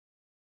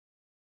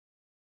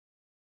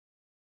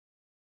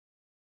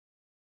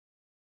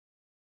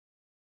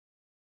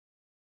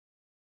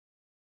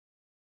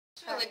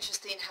It's really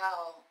interesting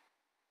how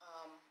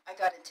I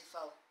got into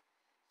faux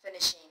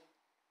finishing.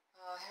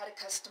 I had a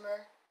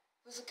customer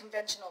who was a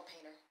conventional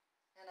painter,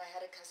 and I had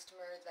a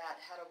customer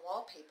that had a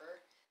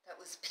wallpaper that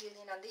was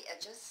peeling on the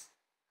edges,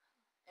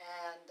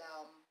 and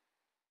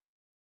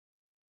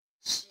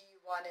she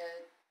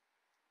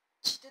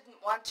didn't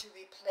want to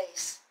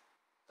replace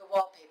the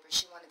wallpaper.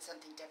 She wanted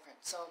something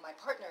different. So my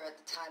partner at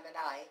the time and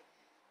I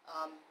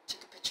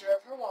took a picture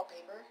of her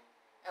wallpaper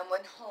and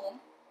went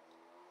home.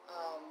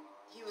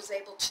 He was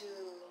able to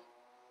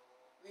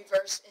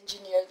reverse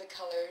engineer the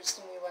colors,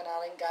 and we went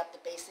out and got the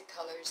basic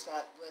colors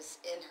that was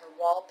in her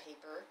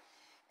wallpaper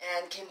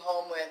and came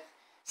home with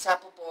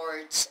sample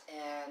boards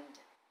and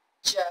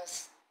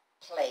just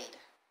played.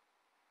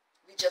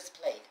 We just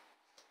played.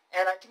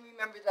 And I can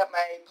remember that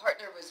my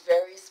partner was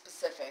very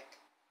specific.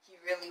 He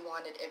really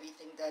wanted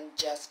everything done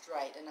just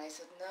right. And I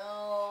said,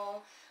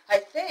 no, I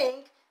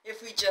think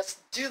if we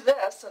just do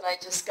this, and I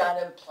just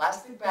got a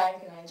plastic bag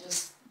and I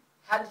just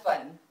had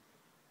fun,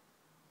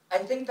 I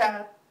think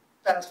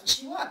that's what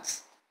she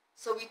wants.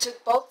 So we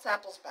took both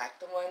samples back,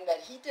 the one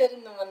that he did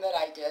and the one that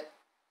I did.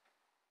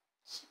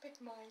 She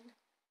picked mine.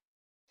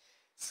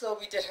 So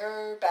we did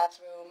her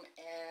bathroom,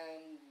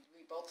 and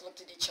we both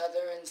looked at each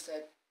other and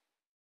said,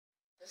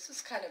 this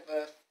is kind of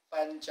a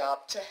fun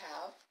job to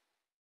have.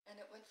 And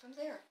it went from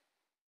there.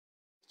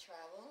 We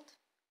traveled.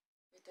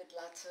 We did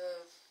lots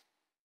of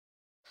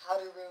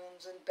powder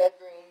rooms and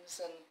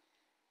bedrooms and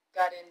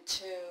got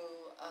into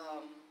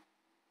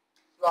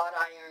wrought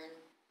iron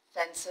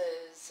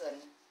fences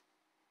and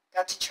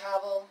got to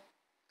travel.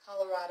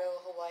 Colorado,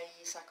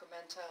 Hawaii,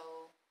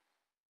 Sacramento,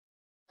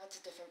 lots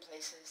of different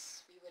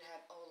places. We would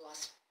have,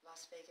 Las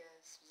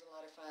Vegas was a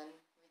lot of fun.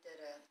 We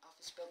did an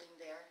office building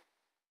there.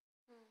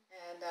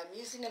 And I'm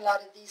using a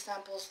lot of these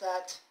samples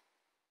that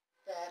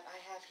I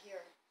have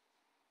here.